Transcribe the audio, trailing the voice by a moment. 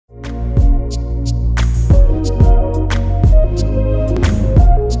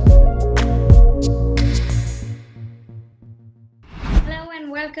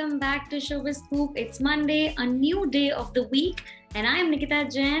back to Showbiz Scoop. It's Monday, a new day of the week, and I'm Nikita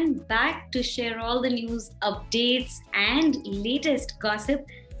Jain, back to share all the news, updates, and latest gossip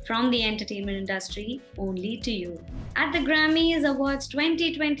from the entertainment industry only to you. At the Grammys Awards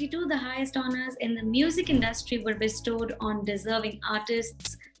 2022, the highest honors in the music industry were bestowed on deserving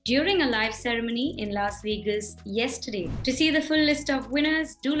artists during a live ceremony in Las Vegas yesterday. To see the full list of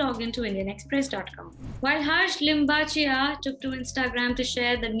winners, do log into indianexpress.com. While Harsh Limbachiya took to Instagram to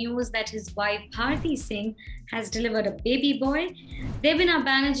share the news that his wife Bharti Singh has delivered a baby boy, Debina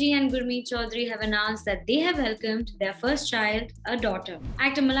Banerjee and Gurmeet Chaudhary have announced that they have welcomed their first child, a daughter.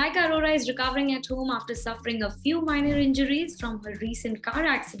 Actor Malaika Arora is recovering at home after suffering a few minor injuries from her recent car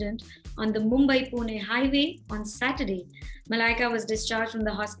accident on the Mumbai-Pune highway on Saturday. Malaika was discharged from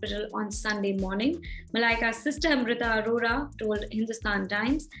the hospital on Sunday morning. Malaika's sister Amrita Arora told Hindustan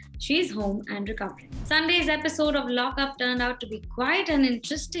Times she's home and recovering. Sunday's episode of Lock Up turned out to be quite an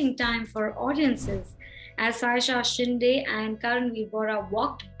interesting time for audiences. As Saisha Shinde and Karanveer Bora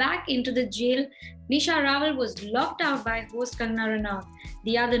walked back into the jail, Nisha Rawal was locked out by host Kangana Ranaut.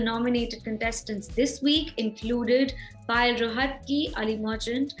 The other nominated contestants this week included Payal Rohatgi, Ali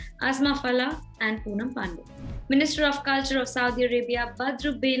Merchant, Asma Falla, and Poonam Pandey. Minister of Culture of Saudi Arabia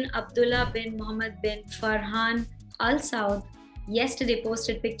Badr bin Abdullah bin Mohammed bin Farhan Al Saud yesterday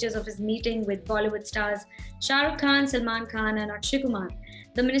posted pictures of his meeting with Bollywood stars Shah Rukh Khan, Salman Khan, and Akshay Kumar.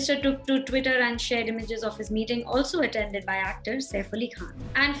 The minister took to Twitter and shared images of his meeting, also attended by actor Saif Ali Khan.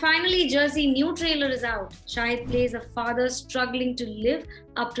 And finally, Jersey new trailer is out. Shahid plays a father struggling to live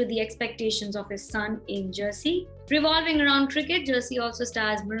up to the expectations of his son in Jersey. Revolving around cricket, Jersey also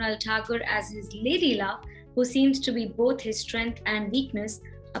stars Mrunal Thakur as his lady love, who seems to be both his strength and weakness,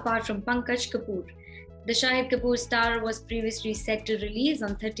 apart from Pankaj Kapoor. The Shahid Kapoor star was previously set to release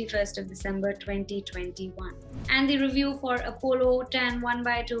on 31st of December 2021. And the review for Apollo 10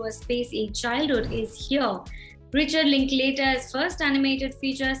 1x2 A Space Age Childhood is here. Richard Linklater's first animated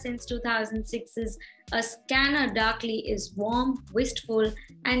feature since 2006's A Scanner Darkly is warm, wistful,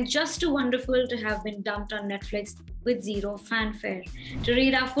 and just too wonderful to have been dumped on Netflix with zero fanfare. To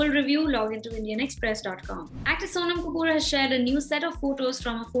read our full review, log into indianexpress.com. Actor Sonam Kapoor has shared a new set of photos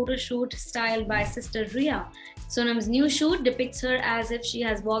from a photo shoot styled by sister Riya. Sonam's new shoot depicts her as if she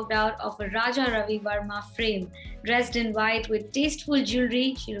has walked out of a Raja Ravi Verma frame. Dressed in white with tasteful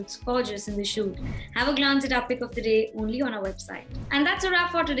jewelry, she looks gorgeous in the shoot. Have a glance at our pick of the day only on our website. And that's a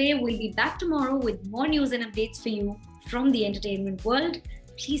wrap for today. We'll be back tomorrow with more news and updates for you from the entertainment world.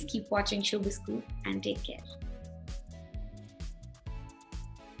 Please keep watching Showbiz Scoop and take care.